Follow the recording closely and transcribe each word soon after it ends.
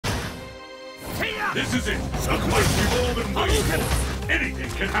This is it! The fight we've all been waiting for! Anything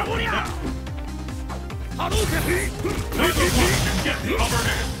can happen now! Neither one can get the upper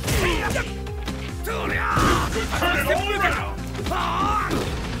hand! This could turn it all around!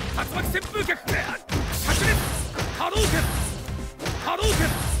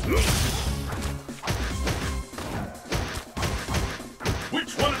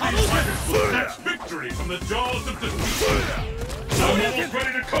 Which one of these fighters will snatch victory from the jaws of defeat? I'm almost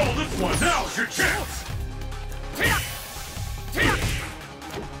ready to call this one! Now's your chance!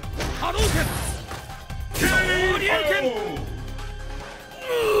 KO!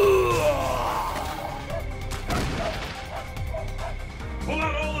 Pull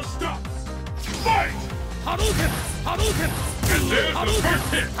out all the stops! Fight! And there's the first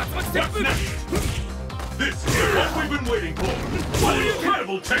hit! What's next? This is what we've been waiting for! What an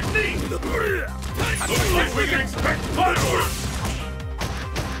incredible technique! Looks like we can expect fireworks!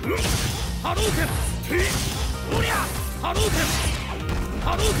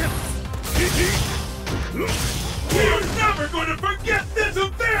 We're never going to forget this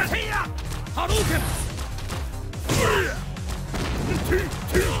event!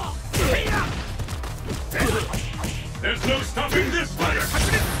 There's no stopping this fighter!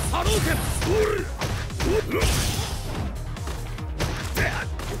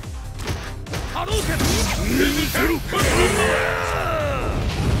 This is how it could be!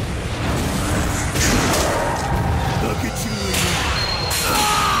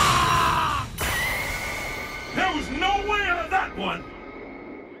 There was no way out of that one!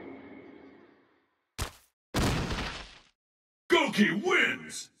 Gouki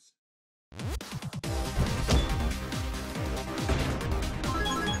wins!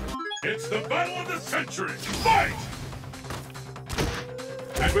 It's the battle of the century! Fight!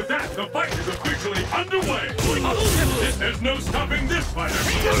 And with that, the fight is officially underway! There's no stopping this fighter!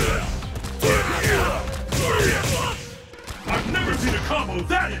 I've never seen a combo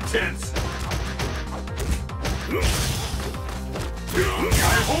that intense! I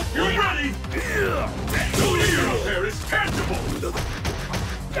hope you're ready! The leader up there is tangible!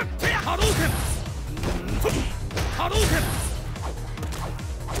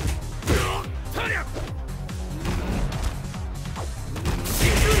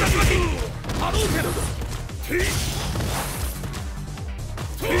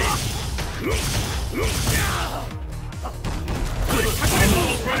 I'm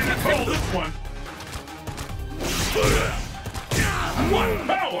almost ready to call this one! One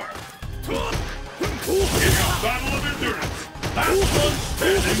power! It's a battle of endurance! Last one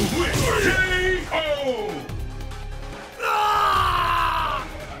standing wins! KO!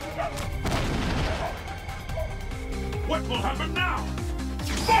 What will happen now?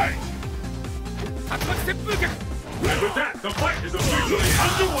 Fight! And with that, the fight is officially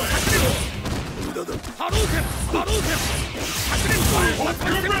underway! I hope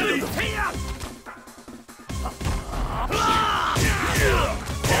you're ready!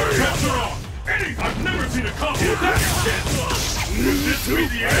 Our cuts are on! I've never seen a combo that intense! Could this be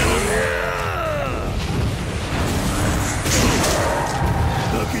the end?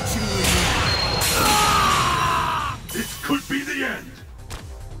 This could be the end!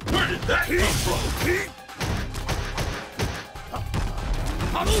 Where did that come from?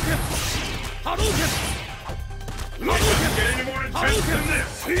 It doesn't get any more intense than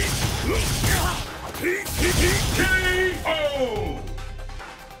this! KO!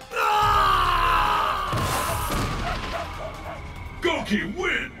 Gouki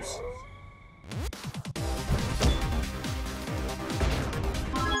wins!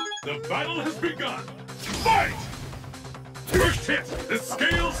 The battle has begun! Fight! First hit! The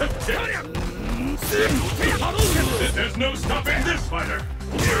scales have tipped! There's no stopping this fighter!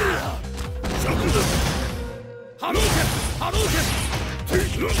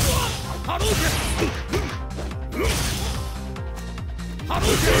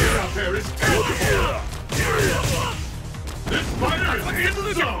 The player out there is tangible! This fighter is in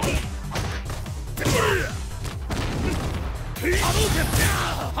the zone!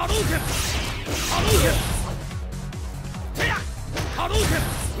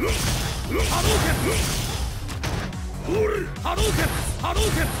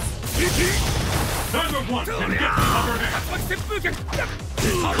 Neither one can get the upper hand!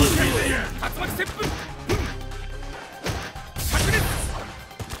 This could be the end!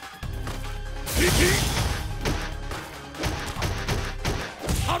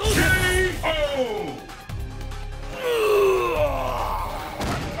 KO!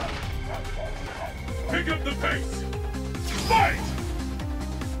 Pick up the pace! Fight!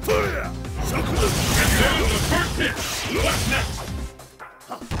 And there's the first hit! What's next?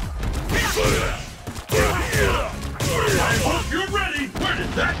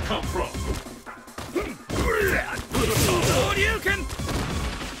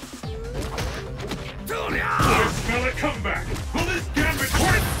 comeback! Will this gambit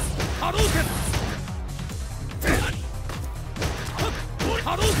work? Hadouken!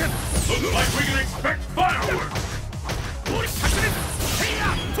 Hadouken! Looks like we can expect fireworks!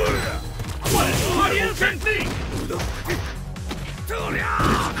 What incredible technique! This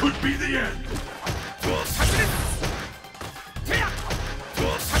could be the end!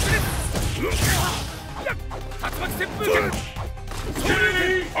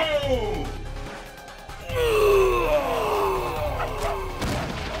 KO!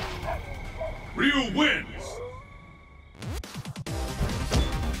 Ryu wins!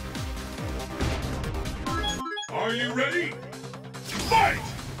 Are you ready? Fight!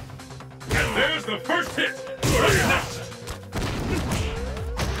 And there's the first hit! Right.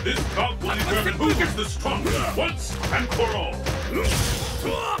 This bout will determine who is the strongest once and for all.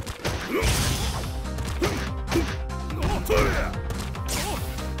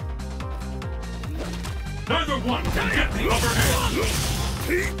 Neither one can get the upper hand.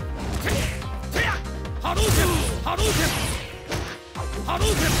 Hadouken! Hadouken!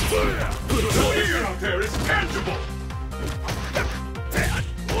 Hadouken! The fear out there is tangible.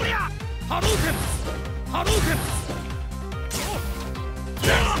 Hadouken! Hadouken!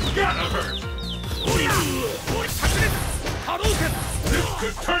 That's gotta hurt. Hadouken! This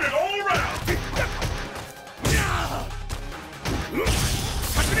could turn it all around.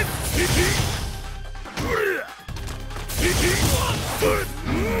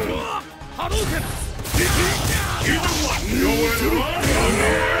 Hadouken! Either one, nowhere to run,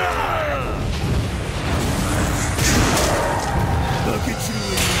 nowhere to hide.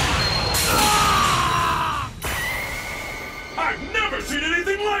 I've never seen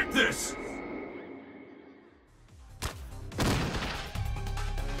anything like this!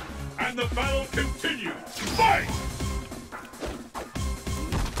 And the battle continues. Fight!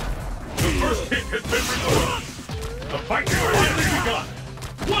 The first hit has been recorded. The fight has finally begun.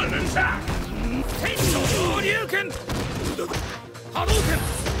 What an attack! Hadouken! Hadouken!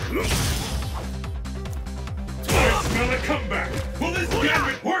 I smell a comeback. Will this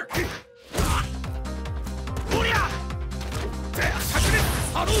gambit work?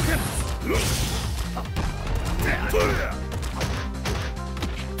 Hadouken!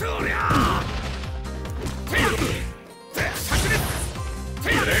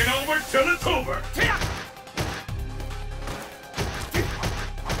 It ain't over till it's over.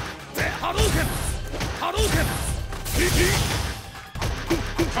 Hadouken! Hadouken!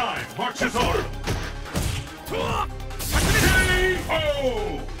 Time marches on. KO!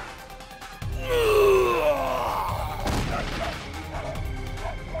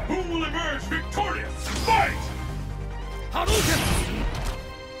 Who will emerge victorious? Fight! Hadouken!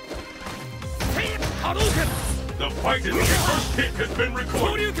 Hadouken! The fight is the first hit has been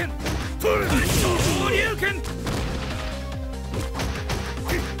recorded. Hadouken! Hadouken!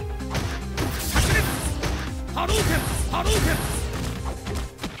 Hadouken! Hadouken!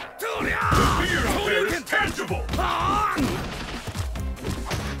 The fear out there is tangible.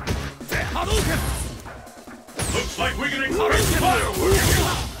 Hadouken! Looks like we can expect fireworks.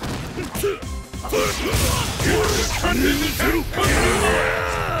 Here's the tremendous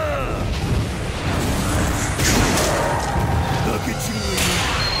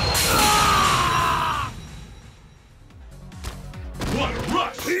What a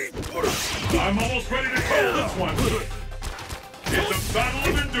rush! I'm almost ready to call this one. It's a battle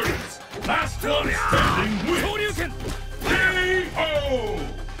of endurance. Last one standing wins. Hadouken! KO!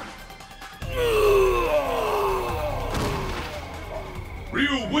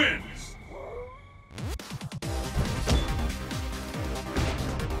 Ryu wins.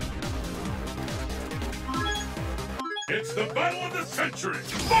 It's the battle of the century.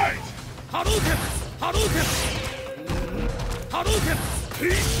 Fight! Hadouken! Hadouken! Hadouken!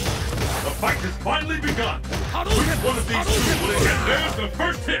 The fight has finally begun. Hadouken! Which one of these two will it get? There's the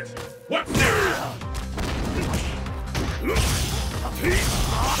first hit. What's next? Feel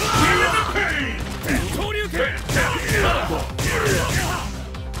the pain! Hadouken! Fantastic!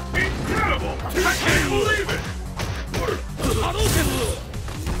 Incredible! I can't believe it! Hadouken!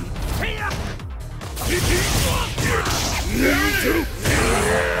 There it is!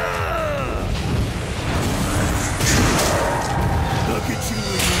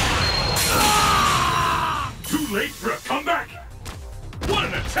 Too late for a comeback? What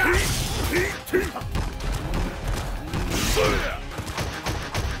an attack!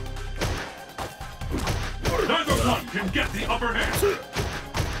 Neither one can get the upper hand.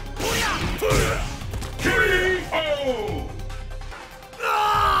 KO!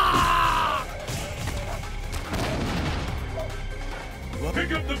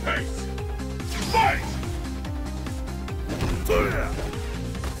 Pick up the pace. Fight!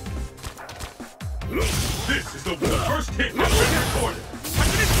 This is the first hit that's been recorded.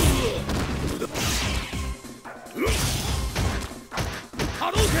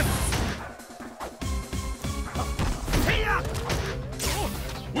 波動拳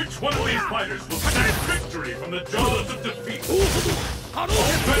Which one of these fighters will snatch victory from the jaws of defeat? 波動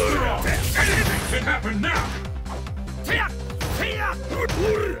All bets are off. Anything can happen now. 拳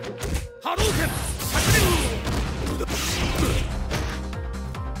波動拳炸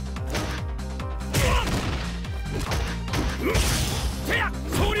裂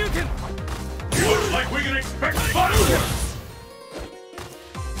昇竜拳 Looks like we can expect fireworks.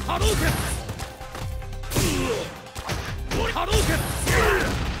 波動拳波動拳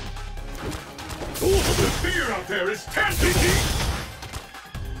The fear out there is tangible.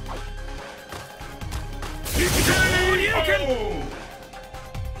 KO!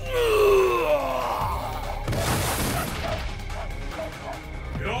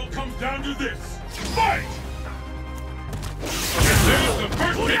 It all comes down to this. Fight! And there's the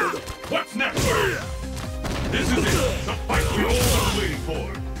first hit. What's next? This is it. The fight we've all been waiting for.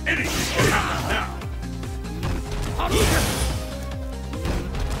 Anything can happen now. 波動拳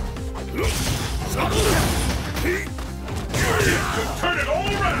波動拳 This could turn it all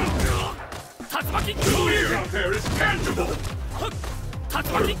around. 竜巻 The fear out there is tangible. 竜巻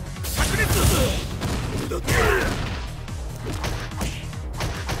炸裂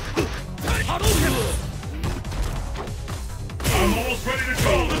波動拳 I'm almost ready to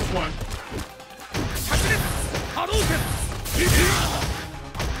call this one. 炸裂波動拳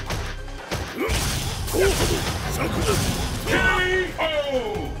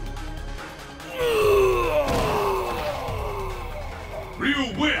KO!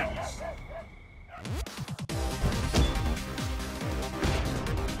 Ryu wins.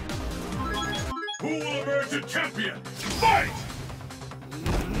 Who will emerge a champion? Fight!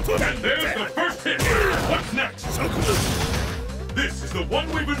 And there's the first hit. What's next? This is the one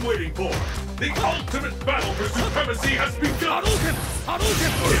we've been waiting for. The ultimate battle for supremacy has 波 begun. 動拳波動拳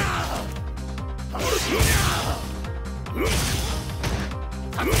I hope you're 竜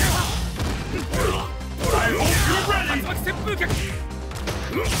ready. 巻旋風拳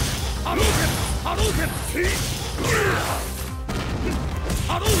波動拳波動拳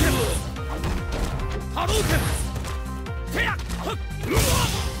波動拳波動拳てやっはっ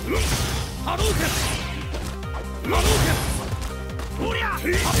波動拳波動拳おりゃ Too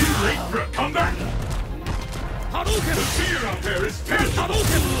late for a comeback. 波動拳 The fear out there is 波 tangible. 動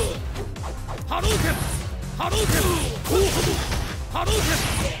拳波動拳波動拳波動拳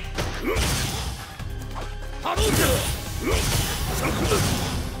波動拳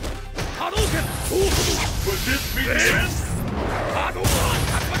波動拳 Would this be the end? 波動竜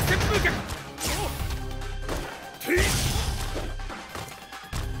巻旋風拳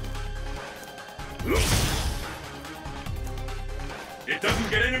It doesn't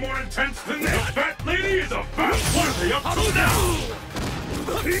get any more intense than this. The fat lady is about. What are they up 波動 to 拳 now?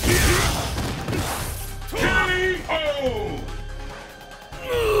 KO!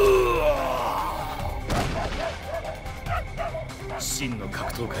 真の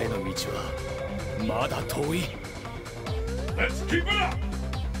格闘家への道はまだ遠い Let's keep it up.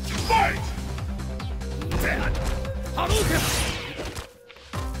 Fight! 波動拳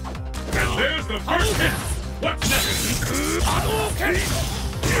And there's the first hit. What's next? 波動拳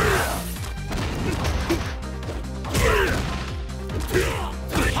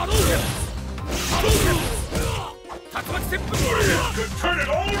波動拳波動拳竜巻旋風 This could turn it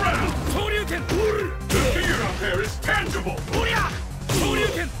all around. 昇竜拳 The fear out there is tangible. おりゃ昇竜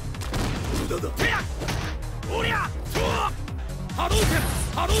拳てやおりゃ波動拳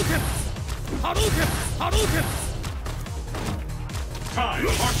波動拳波動拳波動拳 Time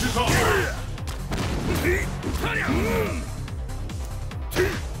marches on. とりゃ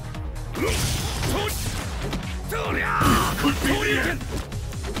とりゃ Could be 昇 the 竜 end.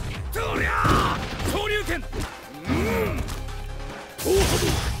 拳とりゃ昇竜拳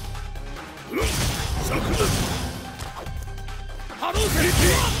波動拳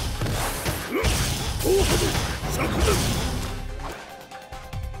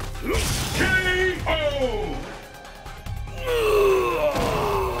KO!